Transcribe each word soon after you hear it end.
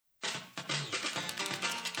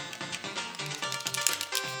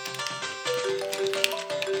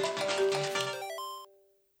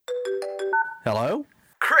Hello?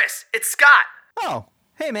 Chris, it's Scott. Oh,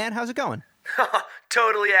 hey man, how's it going?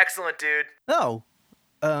 Totally excellent, dude. Oh,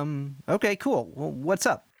 okay, cool. Well, what's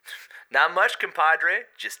up? Not much, compadre.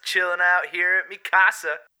 Just chilling out here at mi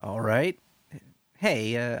casa. All right.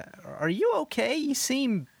 Hey, are you okay? You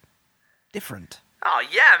seem different. Oh,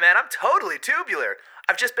 yeah, man, I'm totally tubular.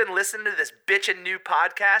 I've just been listening to this bitchin' new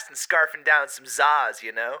podcast and scarfing down some Zaz,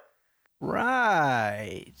 you know?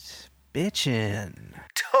 Right. Bitchin'.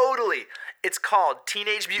 Totally. It's called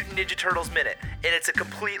Teenage Mutant Ninja Turtles Minute, and it's a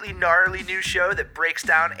completely gnarly new show that breaks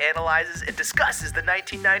down, analyzes, and discusses the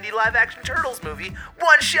 1990 live-action Turtles movie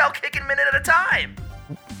one shell-kicking minute at a time.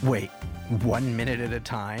 Wait, 1 minute at a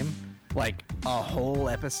time? Like a whole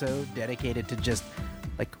episode dedicated to just,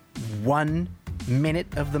 1 minute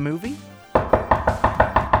of the movie?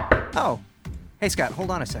 Oh, hey Scott, hold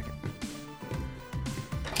on a second.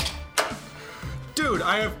 Dude,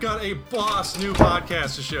 I have got a boss new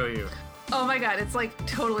podcast to show you. Oh my god, it's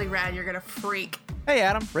totally rad. You're gonna freak. Hey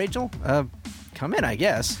Adam, Rachel, come in, I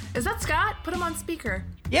guess. Is that Scott? Put him on speaker.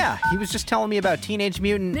 Yeah, he was just telling me about Teenage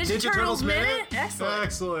Mutant... Ninja Turtles Minute? Excellent.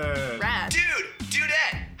 Excellent. Rad.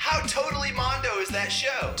 Dudette, how totally mondo is that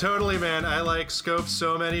show? Totally, man. I scoped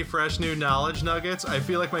so many fresh new knowledge nuggets. I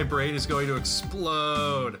feel like my brain is going to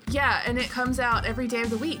explode. Yeah, and it comes out every day of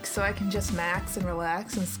the week, so I can just max and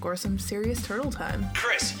relax and score some serious turtle time.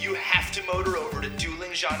 Chris, you have to motor over to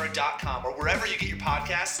duelinggenre.com or wherever you get your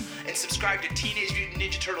podcasts and subscribe to Teenage Mutant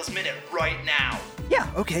Ninja Turtles Minute right now. Yeah,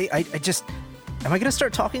 okay, I just... Am I gonna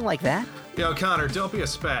start talking like that? Yo, Connor, don't be a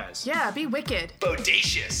spaz. Yeah, be wicked.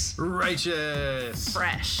 Bodacious. Righteous.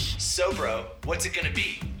 Fresh. So, bro, what's it gonna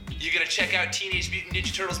be? You gonna check out Teenage Mutant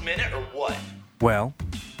Ninja Turtles Minute or what? Well,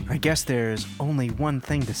 I guess there's only one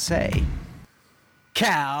thing to say.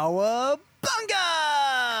 Cowabunga!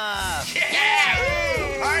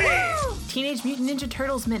 Yeah! Party! Teenage Mutant Ninja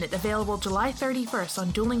Turtles Minute, available July 31st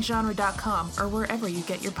on duelinggenre.com or wherever you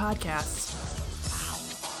get your podcasts.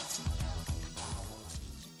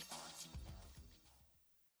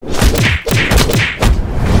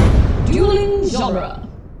 Dueling Genre.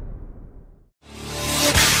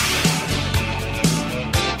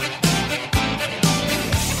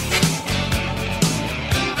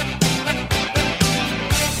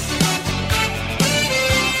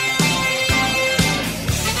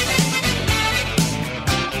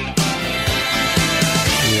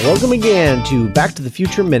 Welcome again to Back to the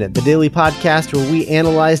Future Minute, the daily podcast where we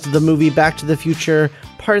analyzed the movie Back to the Future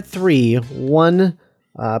Part 3, one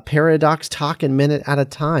paradox talking minute at a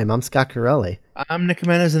time. I'm Scott Corelli. I'm Nick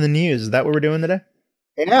Jimenez in the news. Is that what we're doing today?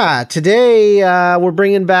 Yeah, today we're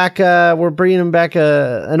bringing back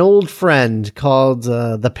an old friend called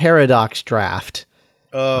the Paradox Draft.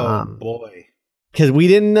 Oh boy, because we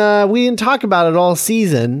didn't talk about it all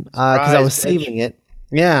season because I was saving it.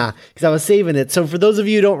 Yeah, because I was saving it. So for those of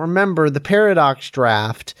you who don't remember, the Paradox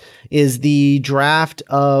Draft is the draft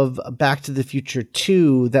of Back to the Future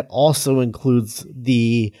 2 that also includes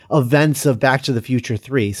the events of Back to the Future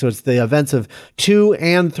 3. So it's the events of 2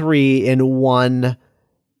 and 3 in one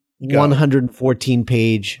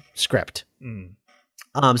 114-page script.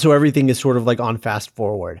 So everything is sort of on fast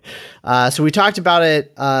forward. So we talked about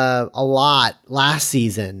it a lot last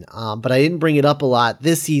season, but I didn't bring it up a lot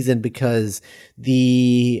this season because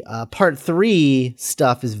the part 3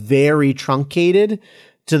 stuff is very truncated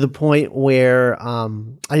to the point where I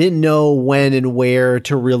didn't know when and where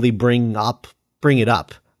to really bring it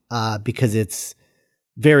up because it's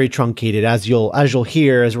very truncated, as you'll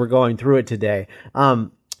hear as we're going through it today.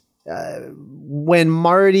 When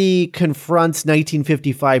Marty confronts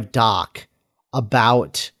 1955 Doc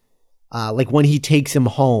about when he takes him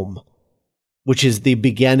home, which is the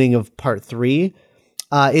beginning of part 3,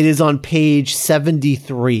 it is on page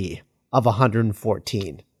 73 of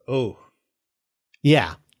 114. Oh.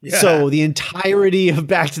 Yeah. So the entirety of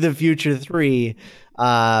Back to the Future 3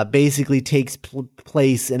 basically takes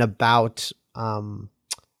place in about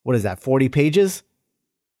 40 pages?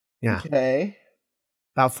 Yeah. Okay.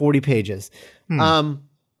 About 40 pages. Yeah.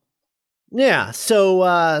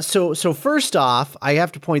 So first off, I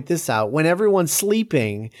have to point this out. When everyone's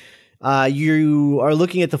sleeping, you are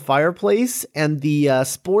looking at the fireplace, and the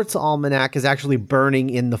sports almanac is actually burning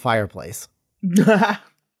in the fireplace.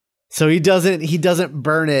 So he doesn't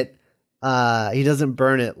burn it. He doesn't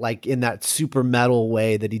burn it like in that super metal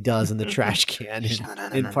way that he does in the trash can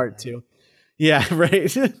in part 2. Yeah.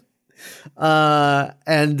 Right.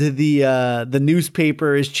 And the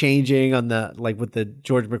newspaper is changing on with the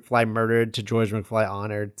George McFly murdered to George McFly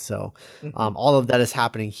honored. So, all of that is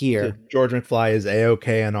happening here. So George McFly is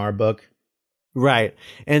A-OK in our book. Right.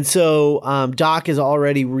 And so, Doc is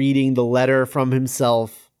already reading the letter from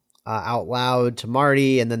himself out loud to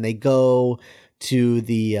Marty, and then they go to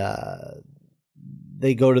the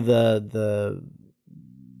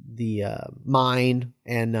mine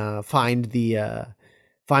and find the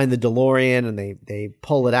DeLorean, and they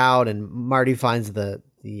pull it out, and Marty finds the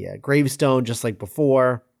gravestone just like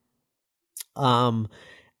before.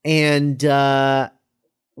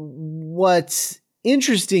 What's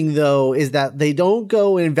interesting though is that they don't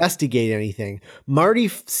go investigate anything. Marty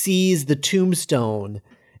sees the tombstone,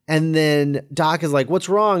 and then Doc is like, "What's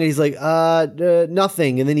wrong?" And he's like,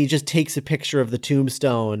 nothing." And then he just takes a picture of the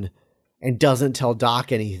tombstone and doesn't tell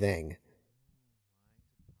Doc anything.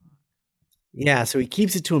 Yeah, so he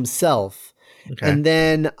keeps it to himself. Okay. And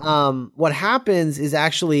then what happens is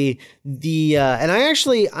actually and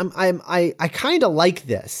I kind of like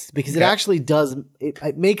this because it actually does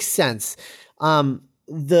it makes sense. The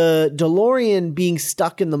DeLorean being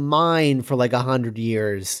stuck in the mine for like 100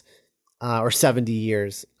 years or 70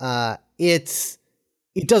 years, it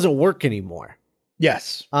doesn't work anymore.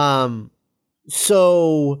 Yes.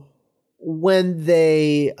 So when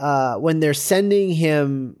they're sending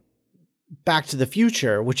him Back to the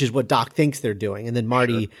Future, which is what Doc thinks they're doing, and then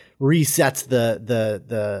Marty resets the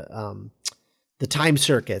time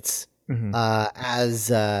circuits as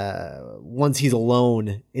once he's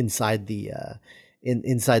alone inside the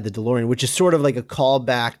inside the DeLorean, which is sort of like a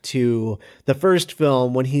callback to the first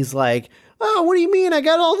film when he's like, "Oh, what do you mean? I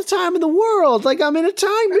got all the time in the world. Like I'm in a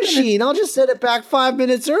time machine. I'll just set it back 5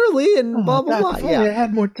 minutes early and blah blah blah." Yeah, I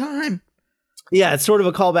had more time. Yeah, it's sort of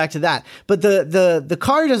a callback to that. But the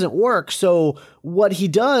car doesn't work, so what he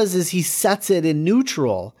does is he sets it in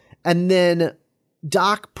neutral, and then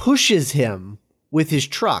Doc pushes him with his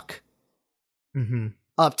truck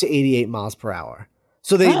up to 88 miles per hour.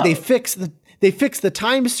 So they fix the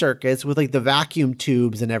time circuits with like the vacuum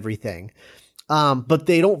tubes and everything. But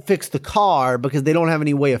they don't fix the car because they don't have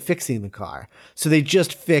any way of fixing the car. So they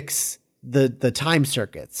just fix the time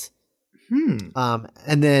circuits.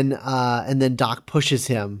 And then Doc pushes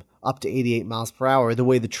him up to 88 miles per hour the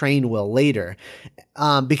way the train will later.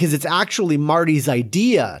 Because it's actually Marty's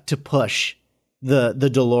idea to push the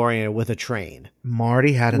DeLorean with a train.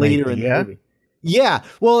 Marty had an later idea? In the movie. Yeah.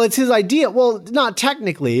 Well, it's his idea. Well, not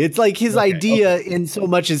technically. It's like his idea in so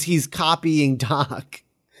much as he's copying Doc.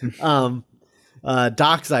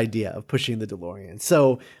 Doc's idea of pushing the DeLorean.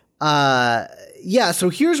 So, so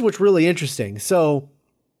here's what's really interesting. So,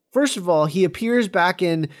 first of all, he appears back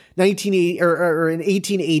in 1980 or in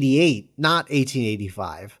 1888, not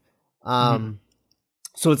 1885.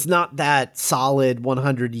 So it's not that solid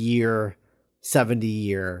 100 year, 70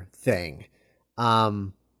 year thing.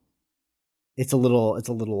 It's a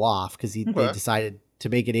little off because they decided to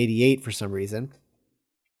make it 88 for some reason.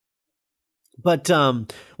 But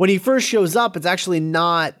when he first shows up, it's actually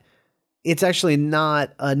not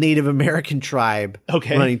a Native American tribe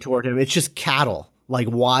running toward him. It's just cattle. Like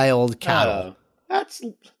wild cattle. That's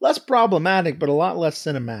less problematic, but a lot less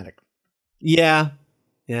cinematic. Yeah.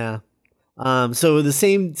 So the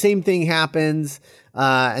same thing happens,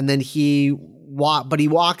 and then he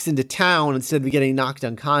walks into town instead of getting knocked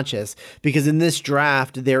unconscious because in this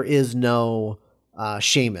draft there is no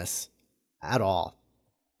Seamus at all.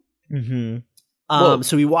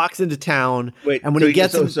 So he walks into town, and when he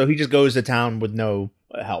gets so he just goes to town with no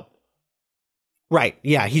help. Right.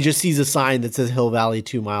 Yeah. He just sees a sign that says Hill Valley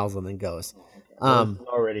 2 miles and then goes. It's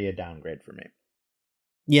already a downgrade for me.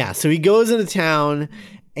 Yeah. So he goes into town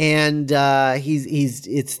and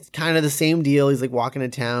it's kind of the same deal. He's like walking to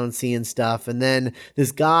town, seeing stuff. And then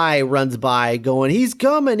this guy runs by going, he's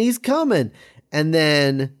coming. And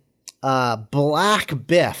then Black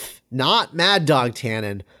Biff, not Mad Dog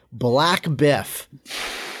Tannen, Black Biff.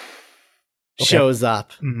 Shows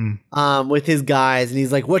up with his guys, and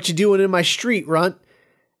he's like, "What you doing in my street, runt?"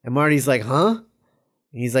 And Marty's like, "Huh?"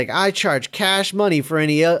 And he's like, "I charge cash money for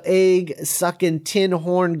any egg-sucking tin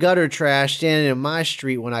horn gutter trash standing in my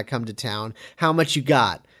street when I come to town. How much you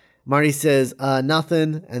got?" Marty says,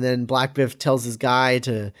 "Nothing." And then Black Biff tells his guy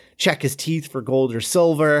to check his teeth for gold or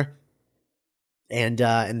silver. And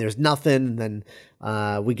there's nothing. And then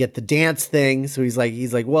we get the dance thing. So he's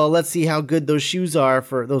like, well, let's see how good those shoes are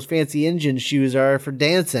for those fancy engine shoes are for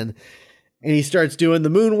dancing. And he starts doing the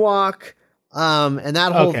moonwalk. And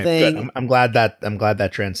that whole thing. Good. I'm glad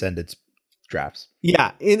that transcended drafts.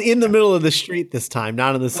 Yeah. In the middle of the street this time,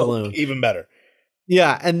 not in the saloon. Even better.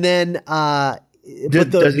 Yeah. And then, does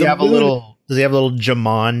he have a little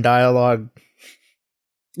Jamon dialogue?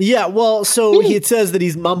 Yeah, well, so it says that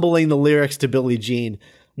he's mumbling the lyrics to Billie Jean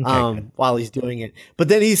while he's doing it. But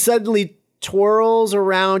then he suddenly twirls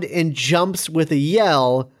around and jumps with a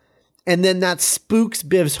yell and then that spooks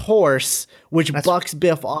Biff's horse, which bucks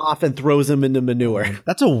Biff off and throws him into manure.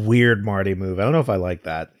 That's a weird Marty move. I don't know if I like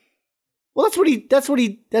that. Well, that's what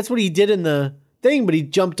he did in the thing, but he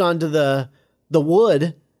jumped onto the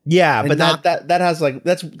wood. Yeah, but that has like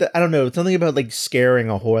I don't know, something about like scaring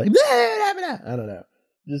a horse. Like, I don't know.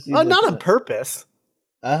 Not on purpose.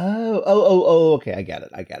 Oh, okay, I get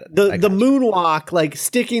it. The moonwalk, like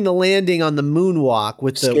sticking the landing on the moonwalk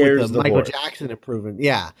with the Michael horse. Jackson improvement.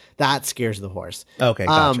 Yeah, that scares the horse. Okay,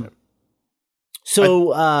 gotcha.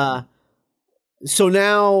 So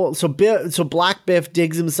Black Biff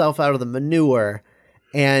digs himself out of the manure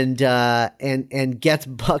and gets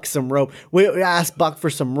Buck some rope. We asked Buck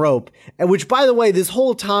for some rope, and which, by the way, this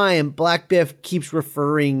whole time Black Biff keeps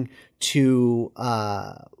referring to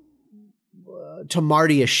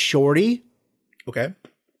Marty as Shorty. Okay.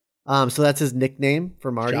 So that's his nickname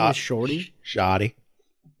for Marty, is Shorty. Shoddy.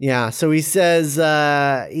 Yeah. So he says,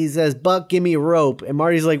 Buck, give me a rope. And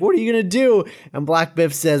Marty's like, what are you going to do? And Black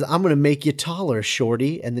Biff says, I'm going to make you taller,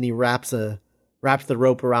 Shorty. And then he wraps the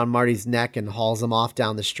rope around Marty's neck and hauls him off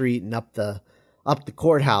down the street and up the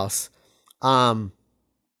courthouse. And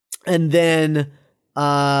then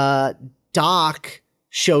Doc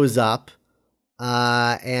shows up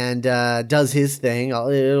and does his thing.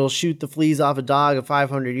 It'll shoot the fleas off a dog at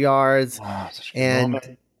 500 yards. Wow, such a good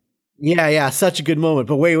moment. Yeah, such a good moment.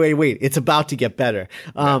 But wait, it's about to get better.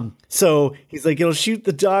 So he's like, it'll shoot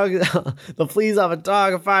the fleas off a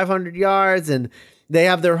dog at 500 yards, and they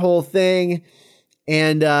have their whole thing.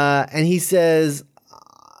 And he says,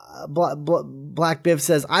 Black Biff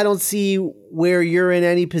says, I don't see where you're in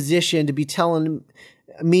any position to be telling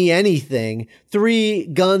me anything. 3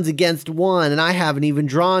 guns against 1, and I haven't even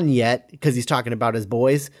drawn yet, because he's talking about his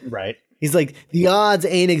boys. Right. He's like, the odds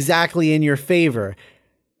ain't exactly in your favor.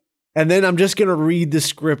 And then I'm just going to read the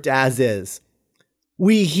script as is.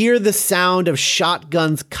 We hear the sound of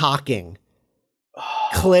shotguns cocking.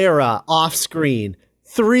 Clara off screen.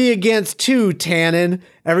 3 against 2, Tannen.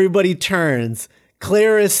 Everybody turns.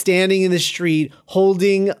 Clara is standing in the street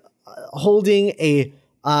holding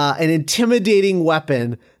an intimidating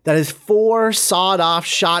weapon that is 4 sawed-off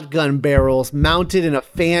shotgun barrels mounted in a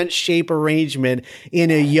fan-shape arrangement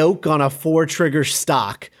in a yoke on a 4-trigger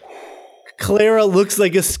stock. Clara looks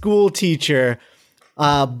like a school teacher,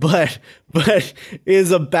 but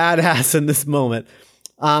is a badass in this moment.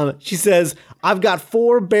 She says, I've got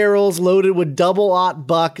 4 barrels loaded with double-aught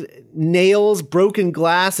buck, nails, broken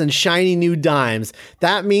glass, and shiny new dimes.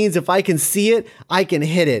 That means if I can see it, I can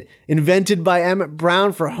hit it. Invented by Emmett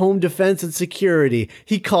Brown for home defense and security.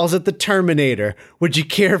 He calls it the Terminator. Would you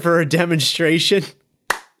care for a demonstration?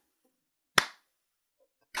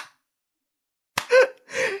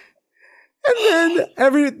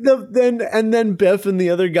 And then Biff and the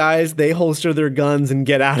other guys, they holster their guns and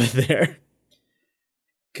get out of there.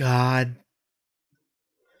 God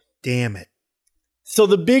damn it. So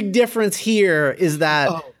the big difference here is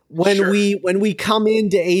that when we come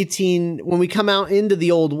out into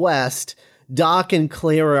the Old West, Doc and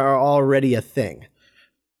Clara are already a thing.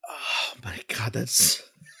 Oh my God, that's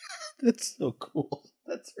so cool.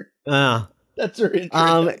 That's her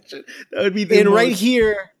introduction. That would be the right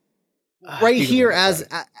here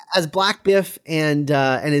as Black Biff and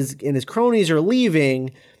his cronies are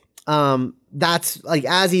leaving, that's like,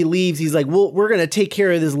 as he leaves, he's like, well, we're going to take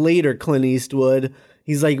care of this later, Clint Eastwood.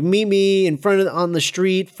 He's like, meet me on the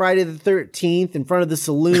street, Friday the 13th, in front of the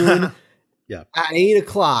saloon at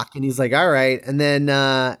 8:00. And he's like, all right. And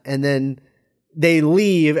then they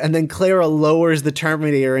leave. And then Clara lowers the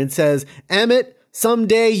Terminator and says, Emmett,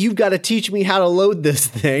 someday you've got to teach me how to load this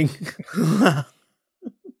thing.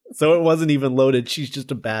 So it wasn't even loaded. She's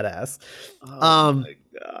just a badass. Oh my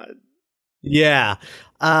God. Yeah.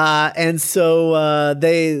 And so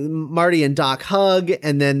Marty and Doc hug,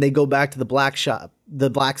 and then they go back to the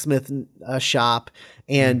blacksmith shop,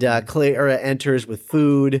 and Clara enters with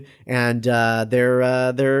food, and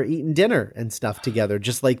they're eating dinner and stuff together,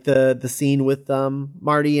 just like the scene with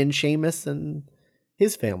Marty and Seamus and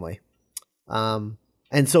his family. And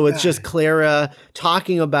so it's just Clara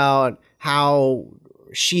talking about how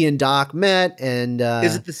she and Doc met, and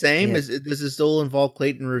is it the same? Does it still involve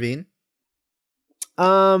Clayton Ravine?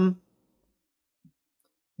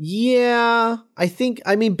 Yeah,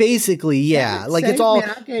 I mean, basically, yeah. Like, it's all,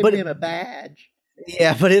 but him a badge.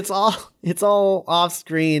 Yeah, but it's all off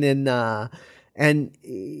screen, and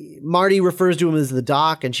Marty refers to him as the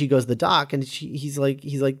Doc, and she goes, the Doc, and he's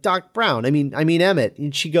like Doc Brown. I mean Emmett,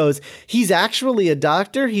 and she goes, he's actually a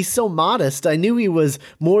doctor. He's so modest. I knew he was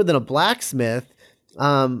more than a blacksmith.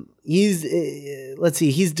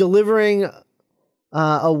 He's delivering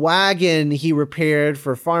a wagon he repaired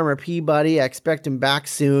for Farmer Peabody. I expect him back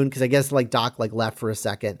soon because I guess like Doc like left for a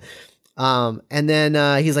second. And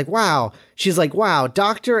then he's like, wow. She's like, wow,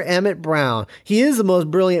 Dr. Emmett Brown. He is the most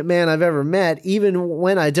brilliant man I've ever met. Even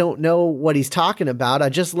when I don't know what he's talking about, I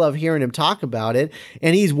just love hearing him talk about it.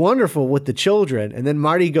 And he's wonderful with the children. And then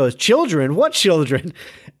Marty goes, children? What children?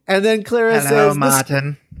 And then Clara says,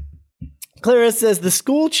 Martin. Clara says, the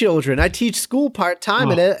school children. I teach school part-time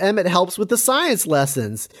and Emmett helps with the science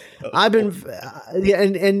lessons. I've been,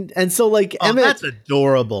 and so like Emmett. That's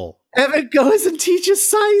adorable. Emmett goes and teaches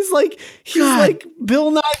science like he's like Bill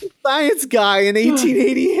Nye the Science Guy in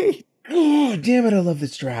 1888. Oh, damn it. I love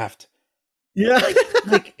this draft. Yeah.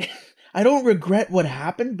 Like, I don't regret what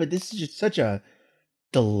happened, but this is just such a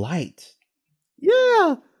delight.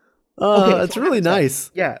 Yeah. Okay, it's really nice.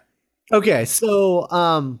 Yeah. Okay,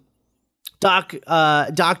 so Doc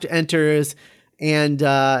enters and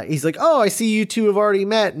he's like, "Oh, I see you two have already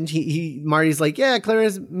met." And Marty's like, "Yeah,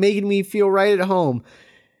 Clara's making me feel right at home."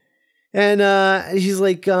 And he's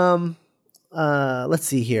like, let's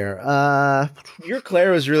see here. Your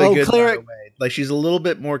Clara was really good, Clara, by the way. Like, she's a little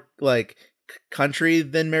bit more like country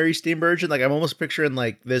than Mary Steenburgen. Like, I'm almost picturing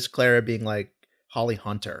like this Clara being like Holly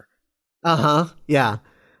Hunter. Yeah.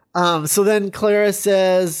 So then Clara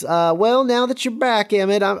says, well, now that you're back,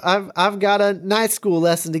 Emmett, I've got a night school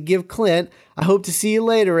lesson to give Clint. I hope to see you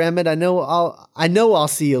later, Emmett. I know I'll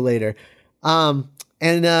see you later.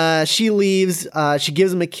 And she leaves. She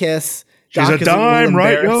gives him a kiss. She's a dime,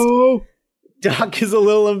 right, yo? Doc is a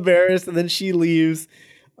little embarrassed, and then she leaves.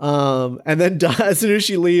 And then as soon as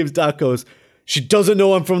she leaves, Doc goes, "She doesn't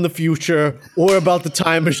know I'm from the future or about the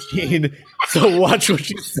time machine, so watch what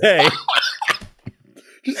you say."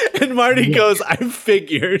 And Marty goes, "I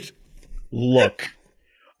figured." Look,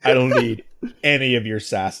 I don't need any of your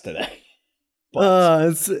sass today.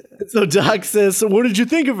 So Doc says, "So what did you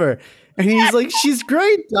think of her?" And he's like, "She's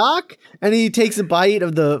great, Doc." And he takes a bite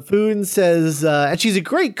of the food and says, "And she's a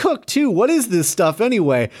great cook too. What is this stuff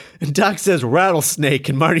anyway?" And Doc says, "Rattlesnake,"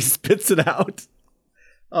 and Marty spits it out.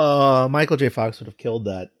 Michael J. Fox would have killed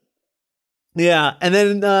that. Yeah, and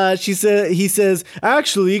then he says,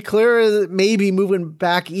 "Actually, Clara may be moving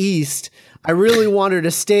back east. I really want her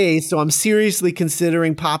to stay, so I'm seriously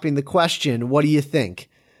considering popping the question. What do you think?"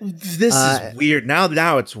 This is weird.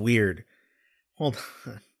 Now it's weird. Hold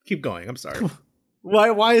on. Keep going. I'm sorry.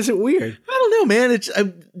 Why is it weird? I don't know, man.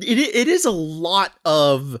 It is a lot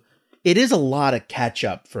of catch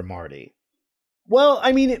up for Marty. Well,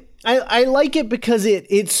 I mean, I like it because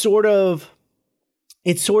it sort of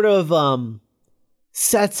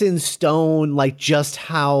sets in stone like just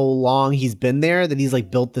how long he's been there, that he's like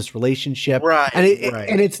built this relationship, right? And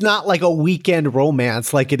it's not like a weekend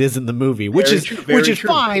romance like it is in the movie, which is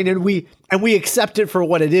fine, and we accept it for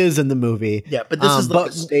what it is in the movie. Yeah, but this is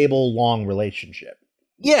like a stable, long relationship.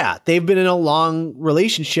 Yeah, they've been in a long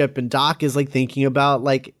relationship, and Doc is like thinking about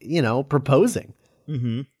like proposing.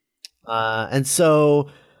 Mm-hmm. And so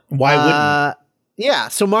why wouldn't? Yeah,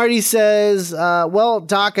 so Marty says, well,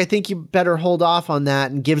 Doc, I think you better hold off on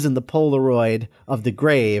that, and gives him the Polaroid of the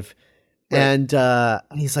grave. Right. And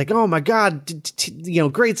he's like, oh my God,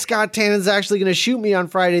 Great Scott, Tannen's actually going to shoot me on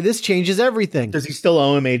Friday. This changes everything. Does he still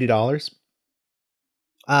owe him $80?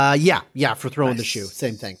 Yeah, for throwing the shoe.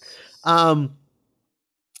 Same thing.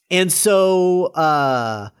 And so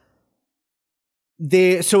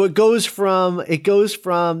it goes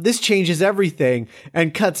from this changes everything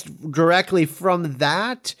and cuts directly from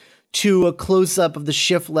that to a close up of the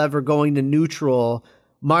shift lever going to neutral.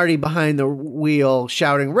 Marty behind the wheel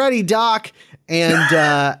shouting, "Ready, Doc!" And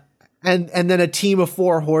and then a team of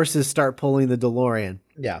 4 horses start pulling the DeLorean.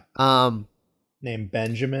 Yeah. Named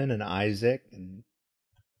Benjamin and Isaac and.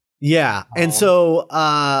 Yeah, and so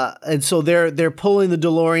they're pulling the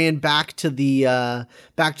DeLorean back to the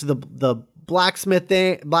blacksmith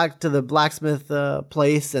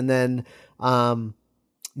place, and then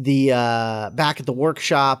back at the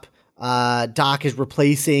workshop, Doc is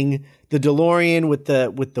replacing the DeLorean with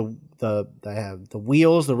the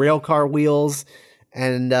wheels, the rail car wheels,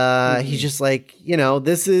 and he's just like,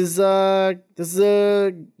 this is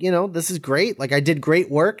great. Like, I did great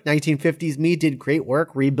work. 1950s me did great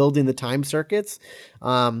work rebuilding the time circuits.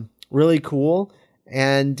 Really cool.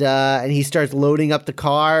 And he starts loading up the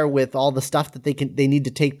car with all the stuff that they need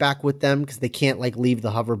to take back with them, because they can't like leave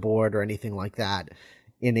the hoverboard or anything like that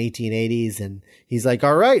in 1880s. And he's like,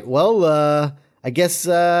 all right, well, I guess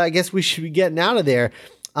we should be getting out of there.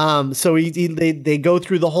 So they go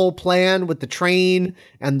through the whole plan with the train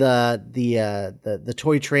and the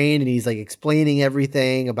toy train, and he's like explaining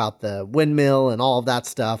everything about the windmill and all of that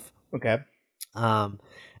stuff. Okay.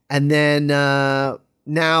 And then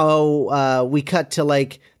now we cut to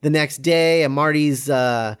like the next day, and Marty's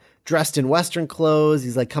dressed in Western clothes.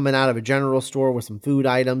 He's like coming out of a general store with some food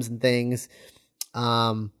items and things.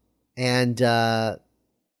 And the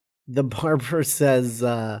barber says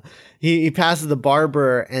he passes the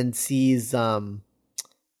barber and sees like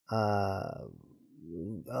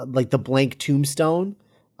the blank tombstone.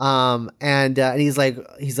 And he's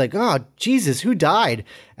like, oh, Jesus, who died?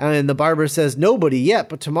 And the barber says, nobody yet,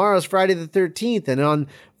 but tomorrow's Friday the 13th. And on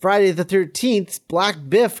Friday the 13th, Black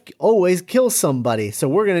Biff always kills somebody. So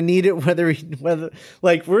we're going to need it whether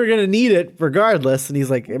we're going to need it regardless. And he's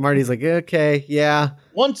like, Marty's like, okay, yeah.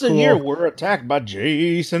 Once a year, we're attacked by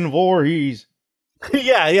Jason Voorhees.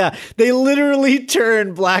 Yeah. They literally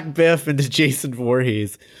turn Black Biff into Jason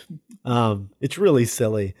Voorhees. It's really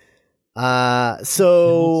silly.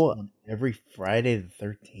 So every Friday the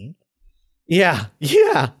 13th. Yeah.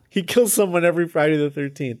 He kills someone every Friday the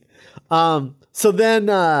 13th. So then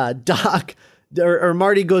Doc or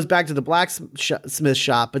Marty goes back to the blacksmith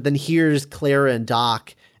shop, but then hears Clara and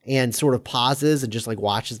Doc and sort of pauses and just like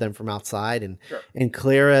watches them from outside. And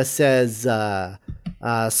Clara says, so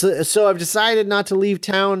I've decided not to leave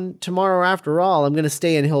town tomorrow after all. I'm going to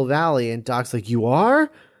stay in Hill Valley. And Doc's like, you are?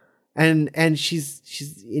 And she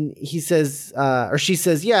says,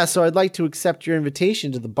 yeah, so I'd like to accept your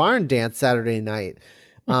invitation to the barn dance Saturday night.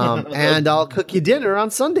 And I'll cook you dinner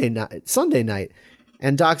on Sunday night.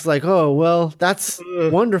 And Doc's like, oh, well, that's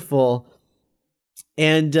wonderful.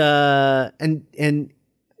 And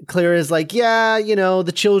Clara is like, yeah,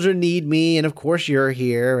 the children need me. And of course you're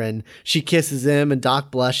here. And she kisses him and Doc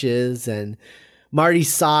blushes and Marty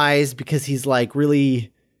sighs because he's like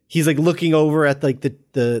looking over at like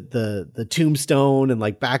the tombstone and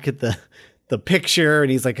like back at the picture.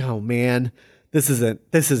 And he's like, oh man, this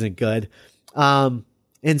isn't good.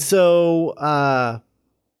 And so,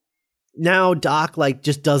 now Doc like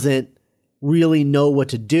just doesn't really know what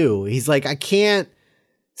to do. He's like, I can't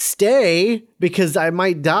stay because I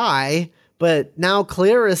might die, but now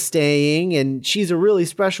Clara's staying and she's a really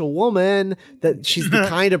special woman, that she's the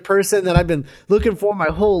kind of person that I've been looking for my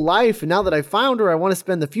whole life. And now that I found her, I want to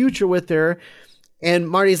spend the future with her. And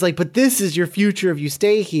Marty's like, but this is your future if you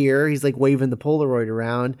stay here. He's like waving the Polaroid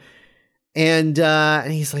around. And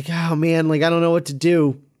he's like, oh man, like, I don't know what to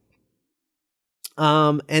do.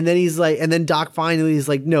 And then Doc finally is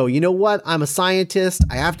like, no, you know what? I'm a scientist.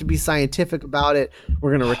 I have to be scientific about it.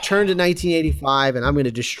 We're going to return to 1985 and I'm going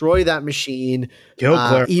to destroy that machine.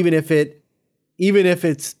 Even if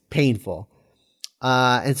it's painful.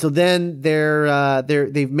 And so then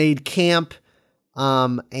they've made camp.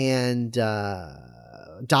 And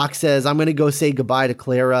Doc says, I'm going to go say goodbye to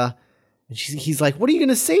Clara. And he's like, what are you going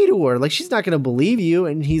to say to her? Like, she's not going to believe you.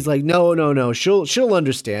 And he's like, no. She'll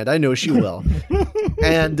understand. I know she will.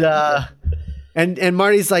 And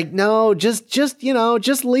Marty's like, no,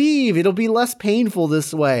 just leave. It'll be less painful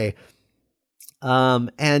this way.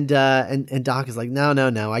 And Doc is like,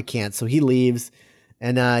 no, I can't. So he leaves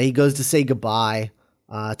and he goes to say goodbye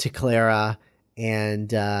to Clara. And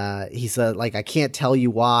he said, like, I can't tell you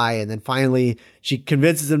why. And then finally she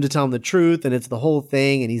convinces him to tell him the truth. And it's the whole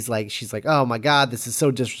thing. And she's like, oh my God, this is so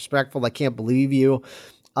disrespectful. I can't believe you.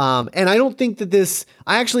 And I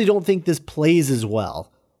actually don't think this plays as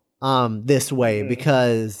well this way,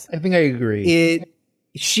 because I think I agree.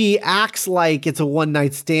 She acts like it's a one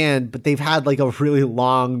night stand, but they've had like a really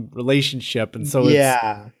long relationship. And so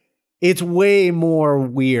it's way more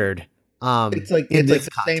weird. It's like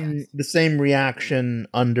the same reaction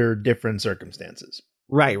under different circumstances.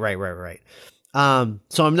 Right. So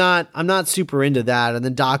I'm not super into that. And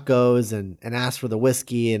then Doc goes and asks for the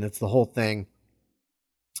whiskey, and it's the whole thing.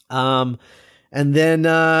 And then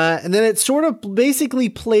it sort of basically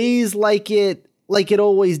plays like it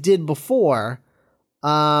always did before.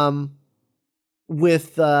 With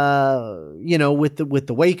the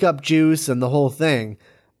wake up juice and the whole thing.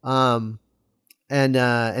 And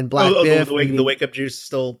Black Biff. The wake up juice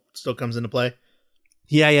still comes into play.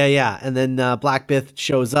 Yeah. And then Black Biff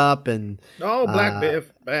shows up and Black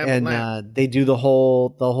Biff. They do the whole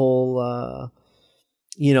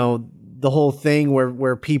thing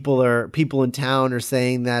where people in town are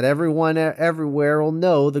saying that everyone everywhere will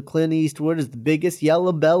know that Clint Eastwood is the biggest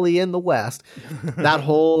yellow belly in the West. that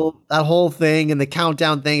whole thing and the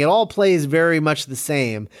countdown thing, it all plays very much the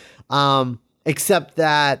same. Except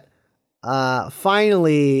that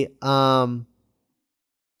finally,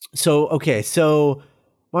 so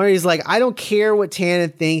Marty's like, I don't care what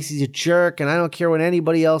Tannen thinks, he's a jerk, and I don't care what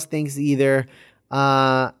anybody else thinks either.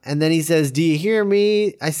 And then he says, do you hear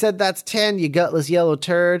me? I said that's 10, you gutless yellow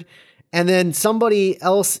turd. And then somebody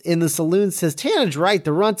else in the saloon says, Tannen's right,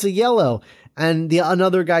 the runt's a yellow. And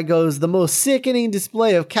another guy goes, the most sickening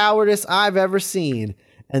display of cowardice I've ever seen.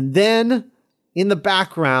 And then in the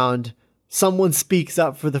background, someone speaks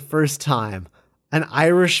up for the first time. An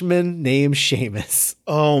Irishman named Seamus.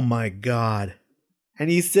 Oh my God. And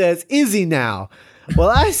he says, is he now? Well,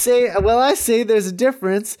 I say there's a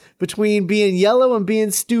difference between being yellow and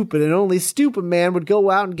being stupid, and only stupid man would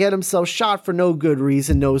go out and get himself shot for no good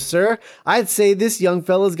reason. No, sir. I'd say this young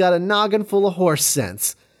fella's got a noggin full of horse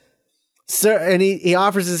sense. Sir, and he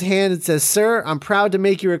offers his hand and says, sir, I'm proud to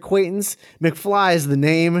make your acquaintance. McFly is the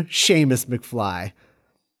name, Seamus McFly.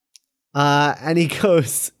 And he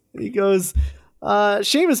goes, Seamus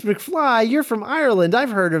McFly, you're from Ireland.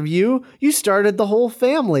 I've heard of you. You started the whole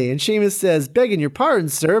family. And Seamus says, begging your pardon,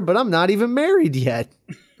 sir, but I'm not even married yet.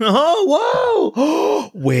 Oh, whoa.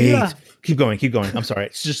 Wait. Yeah. Keep going. I'm sorry.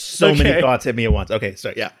 It's just so many thoughts hit me at once. Okay,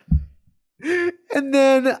 so yeah. And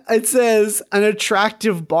then it says an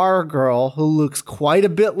attractive bar girl who looks quite a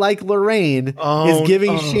bit like Lorraine is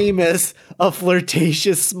giving Seamus a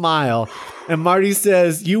flirtatious smile. And Marty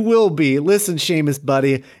says, you will be. Listen, Seamus,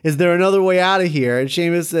 buddy, is there another way out of here? And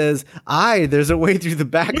Seamus says, aye, there's a way through the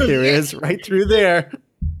back. There is, right through there.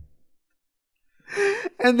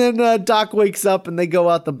 And then Doc wakes up and they go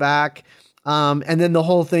out the back. And then the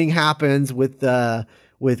whole thing happens with the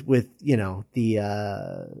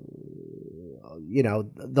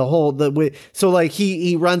so like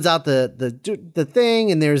he runs out the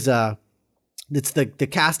thing, and there's it's the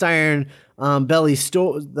cast iron belly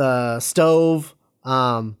stove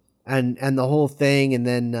and the whole thing, and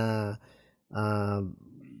then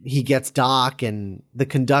he gets Doc, and the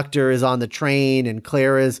conductor is on the train, and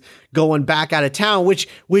Clara's going back out of town,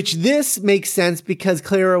 which this makes sense because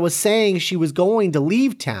Clara was saying she was going to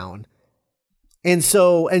leave town. And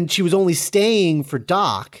she was only staying for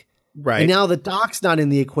Doc. Right. And now that Doc's not in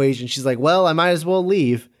the equation, she's like, well, I might as well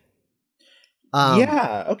leave.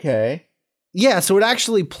 Yeah, okay. Yeah, so it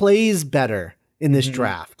actually plays better in this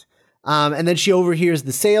draft. And then she overhears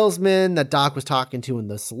the salesman that Doc was talking to in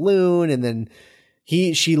the saloon, and then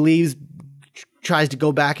she leaves, tries to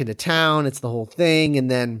go back into town. It's the whole thing, and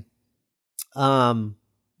then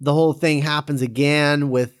the whole thing happens again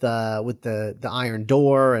with the iron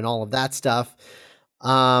door and all of that stuff.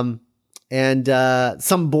 And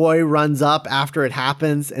some boy runs up after it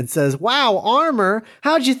happens and says, wow, armor.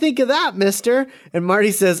 How'd you think of that, mister? And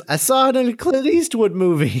Marty says, I saw it in a Clint Eastwood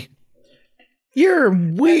movie.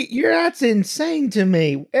 That's insane to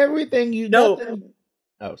me. Everything you know.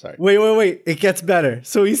 Oh, sorry. Wait. It gets better.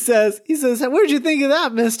 So he says, where'd you think of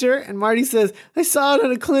that, mister? And Marty says, I saw it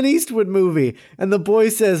in a Clint Eastwood movie. And the boy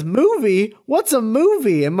says, movie? What's a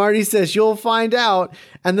movie? And Marty says, you'll find out.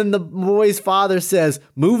 And then the boy's father says,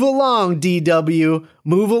 move along, DW,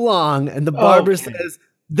 move along. And the barber says,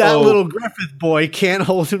 that little Griffith boy can't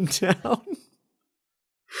hold him down.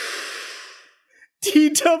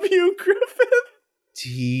 D.W. Griffith.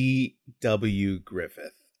 D.W.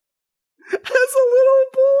 Griffith. As a little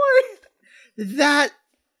boy. That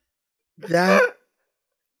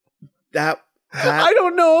I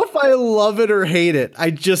don't know if I love it or hate it. I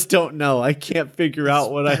just don't know. I can't figure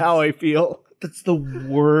out how I feel. That's the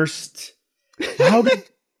worst.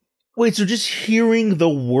 Wait, so just hearing the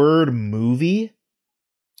word movie?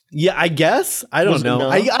 Yeah, I guess. I don't know.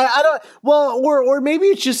 I don't. Well, or maybe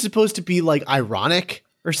it's just supposed to be like ironic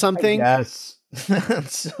or something. Yes.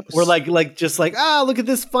 Or like look at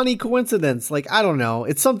this funny coincidence. Like, I don't know.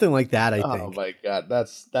 It's something like that, I think. Oh my God,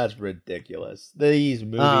 that's ridiculous. These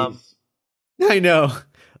movies. I know.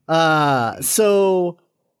 So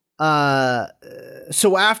after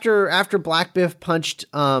Black Biff punched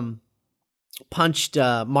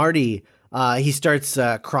Marty, he starts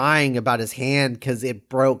crying about his hand because it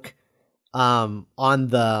broke on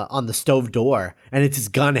the stove door, and it's his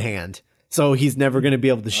gun hand. So he's never going to be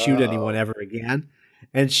able to shoot anyone ever again.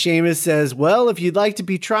 And Seamus says, well, if you'd like to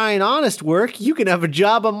be trying honest work, you can have a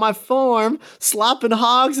job on my farm, slopping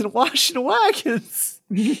hogs and washing wagons.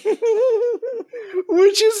 Which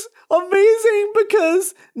is amazing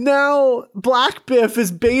because now Black Biff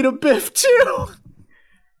is Beta Biff too.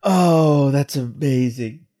 Oh, that's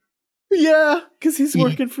amazing. Yeah, because he's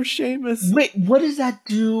working for Seamus. Wait, what does that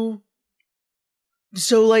do?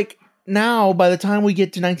 So, like, now, by the time we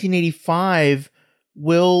get to 1985,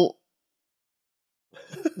 will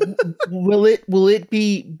it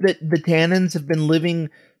be that the Tannens have been living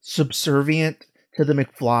subservient to the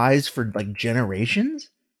McFlys for like generations?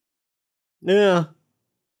 Yeah,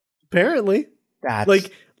 apparently. That's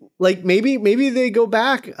maybe they go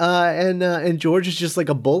back and George is just like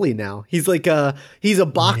a bully now. He's like he's a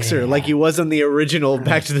boxer like he was in the original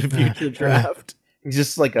Back to the Future draft. He's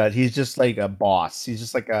just like a boss. He's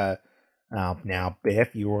just like now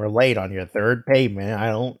Biff, you were late on your third payment. I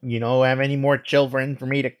don't have any more children for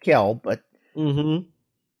me to kill, but so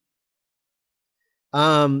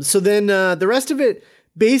then the rest of it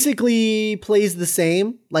basically plays the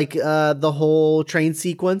same, like the whole train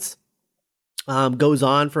sequence goes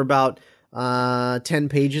on for about 10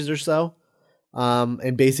 pages or so,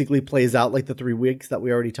 and basically plays out like the 3 weeks that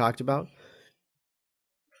we already talked about.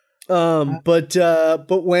 But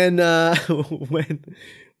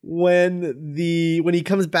when he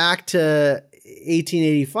comes back to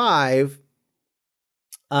 1885,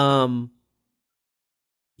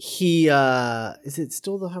 he is it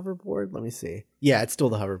still the hoverboard? Let me see. Yeah, it's still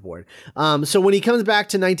the hoverboard. So when he comes back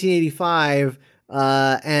to 1985,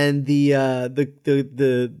 and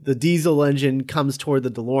the diesel engine comes toward the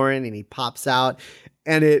DeLorean and he pops out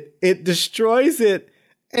and it destroys it,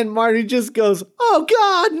 and Marty just goes, "Oh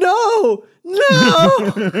God, no!"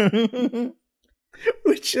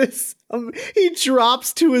 Which is he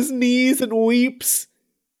drops to his knees and weeps.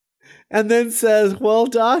 And then says, "Well,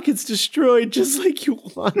 Doc, it's destroyed just like you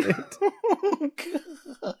wanted." Oh,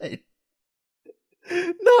 God.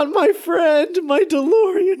 Not my friend, my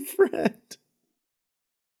DeLorean friend.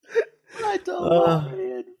 My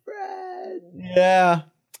DeLorean friend. Yeah.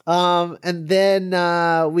 And then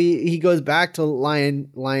he goes back to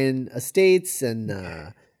Lion Estates,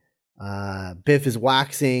 and Biff is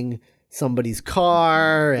waxing somebody's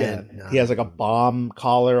car, and he has like a bomb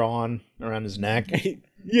collar on around his neck.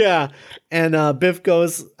 Yeah. And Biff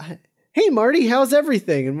goes, "Hey, Marty, how's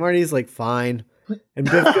everything?" And Marty's like, "Fine." And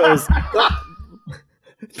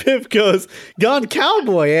Biff goes, "Gone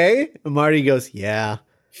cowboy, eh?" And Marty goes, "Yeah."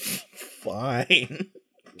 Fine.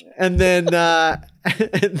 And then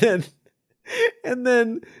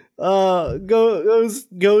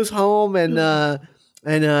goes home, and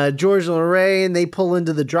George and Lorraine, they pull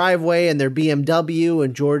into the driveway in their BMW,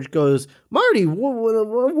 and George goes, "Marty,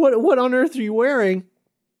 what on earth are you wearing?"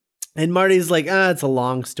 And Marty's like, "It's a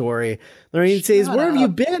long story." Lorraine says, "Where have you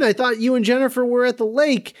been? I thought you and Jennifer were at the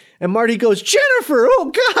lake." And Marty goes, "Jennifer! Oh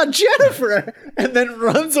God, Jennifer!" And then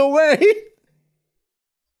runs away.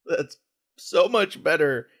 That's so much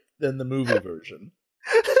better than the movie version.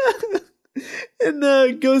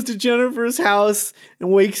 And goes to Jennifer's house and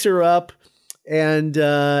wakes her up, and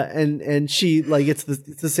she, like, it's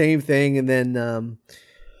the same thing. And then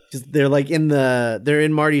they're like they're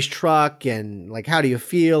in Marty's truck, and like, "How do you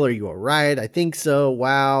feel? Are you all right?" "I think so.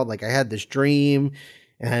 Wow. Like, I had this dream."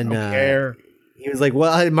 And I don't care. He was like,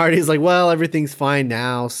 "Well," Marty's like, "Well, everything's fine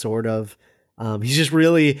now, sort of." He's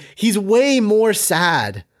way more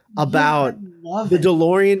sad about the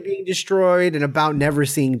DeLorean being destroyed and about never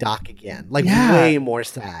seeing Doc again. Like, way more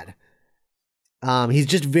sad. He's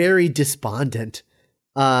just very despondent.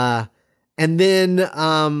 And then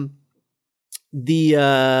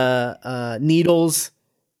the Needles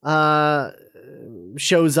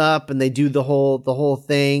shows up, and they do the whole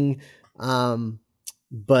thing. And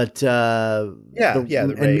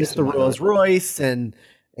Mr. Rolls Royce and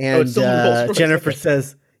Jennifer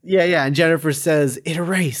says, and Jennifer says, "It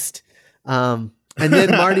erased." And then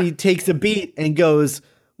Marty takes a beat and goes,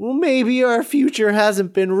 "Well, maybe our future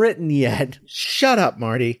hasn't been written yet." Shut up,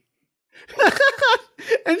 Marty.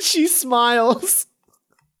 And she smiles.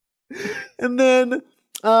 And then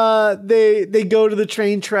they go to the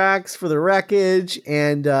train tracks for the wreckage,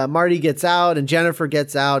 and Marty gets out and Jennifer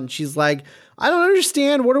gets out, and she's like, "I don't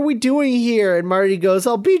understand. What are we doing here?" And Marty goes,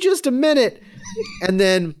 "I'll be just a minute." And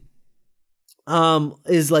then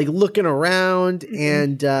is like looking around,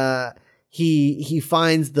 and he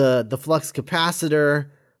finds the flux capacitor,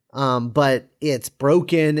 but it's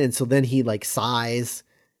broken, and so then he like sighs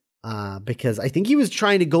because I think he was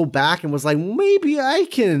trying to go back and was like, "Maybe I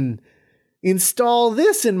can install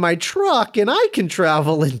this in my truck and I can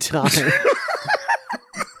travel in time."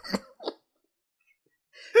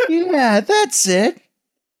 Yeah, that's it.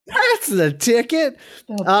 That's the ticket.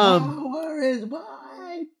 The power is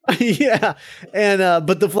mine. Yeah, and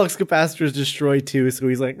but the flux capacitor is destroyed too, so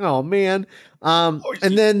he's like, "Oh man." And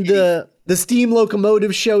then the steam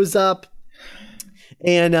locomotive shows up,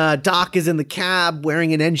 and Doc is in the cab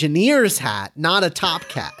wearing an engineer's hat, not a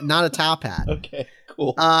top hat. Okay,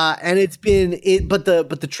 cool. And but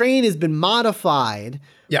the train has been modified,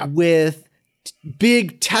 with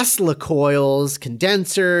big Tesla coils,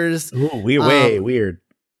 condensers. Ooh, way weird.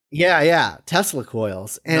 Yeah, Tesla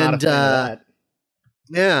coils, and Not a fan of that.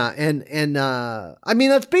 yeah, and I mean,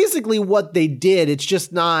 that's basically what they did. It's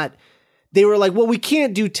just not they were like, well, we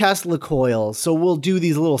can't do Tesla coils, so we'll do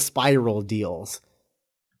these little spiral deals.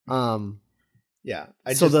 Yeah.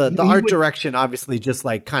 The art direction obviously just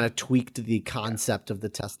like kind of tweaked the concept of the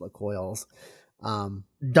Tesla coils.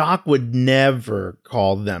 Doc would never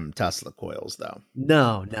call them Tesla coils, though.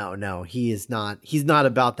 No. He is not. He's not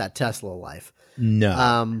about that Tesla life.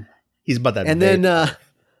 No. He's about that. And then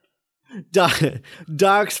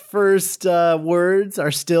Doc's first words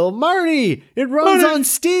are still, Marty, it runs on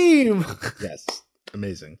Steam. Yes.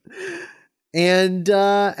 Amazing. And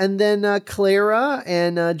then Clara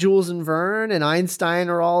and Jules and Vern and Einstein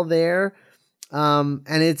are all there. And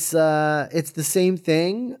it's the same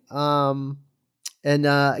thing.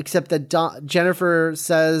 Except that Jennifer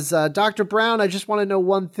says, Dr. Brown, I just want to know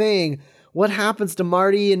one thing. What happens to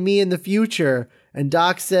Marty and me in the future? And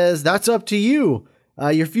Doc says, that's up to you.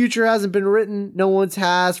 Your future hasn't been written. No one's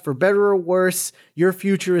has. For better or worse, your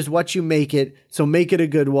future is what you make it. So make it a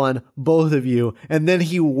good one, both of you. And then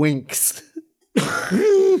he winks.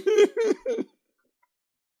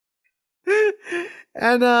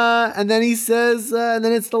 And then he says, and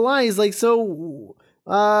then it's the line. He's like, so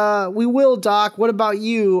we will, Doc. What about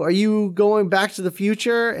you? Are you going back to the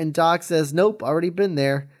future? And Doc says, nope, already been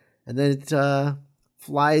there. And then it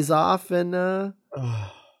flies off and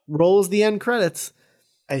rolls the end credits.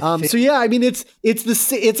 So yeah, I mean, it's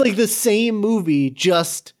like the same movie,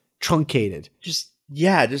 just truncated.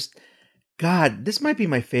 God, this might be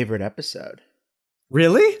my favorite episode.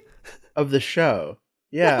 Really? Of the show.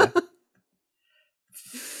 Yeah.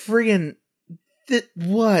 Friggin'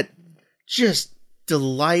 what? Just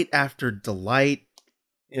delight after delight.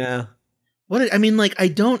 Yeah.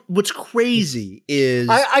 What's crazy is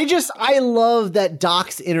I love that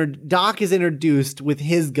Doc is introduced with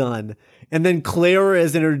his gun, and then Clara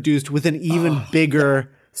is introduced with an even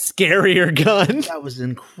bigger, scarier gun. That was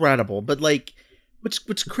incredible. But like,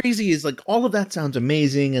 what's crazy is like all of that sounds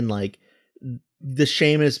amazing, and like the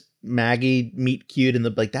Seamus Maggie meet cute, and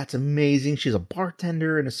that's amazing. She's a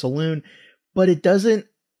bartender in a saloon, but it doesn't.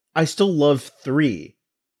 I still love 3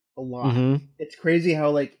 a lot. Mm-hmm. It's crazy how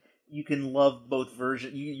like you can love both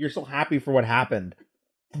versions. You're so happy for what happened,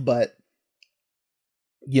 but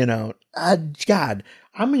God,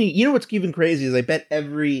 how many? What's even crazy is I bet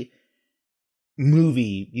every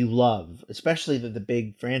movie you love, especially the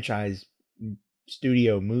big franchise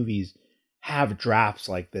studio movies, have drafts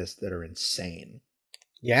like this that are insane.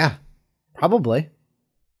 Yeah, probably.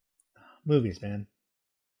 Movies, man.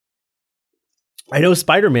 I know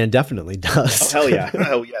Spider-Man definitely does. Oh, hell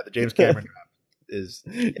yeah. The James Cameron draft is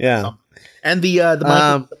yeah. And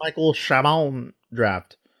the Michael Chabon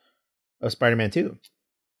draft of Spider-Man 2.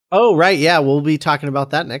 Oh, right. Yeah, we'll be talking about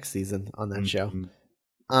that next season on that show.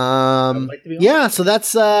 Yeah, so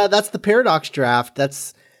that's the Paradox draft.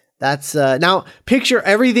 That's now picture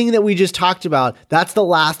everything that we just talked about. That's the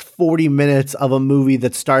last 40 minutes of a movie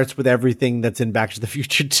that starts with everything that's in Back to the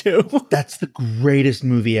Future 2. That's the greatest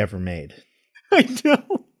movie ever made. I know.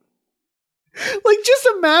 Like, just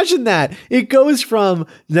imagine that. It goes from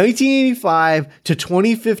 1985 to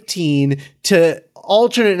 2015 to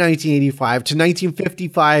alternate 1985 to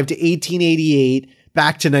 1955 to 1888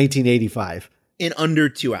 back to 1985. In under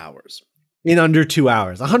 2 hours.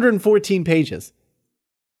 114 pages.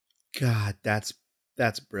 God, that's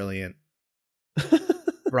brilliant.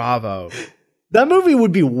 Bravo. That movie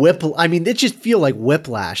would be it just feel like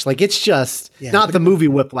Whiplash. Like, it's just not the movie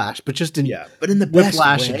Whiplash, but just but in the best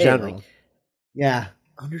Whiplash way, in general. like, yeah.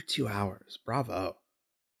 Under 2 hours. Bravo.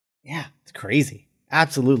 Yeah, it's crazy.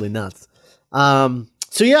 Absolutely nuts. So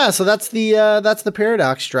that's the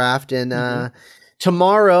Paradox draft, and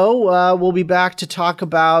tomorrow we'll be back to talk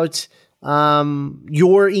about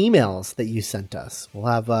your emails that you sent us. We'll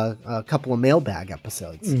have a couple of mailbag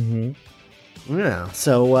episodes. Mm-hmm. Yeah,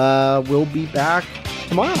 so we'll be back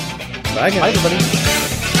tomorrow. Bye, guys. Bye, everybody.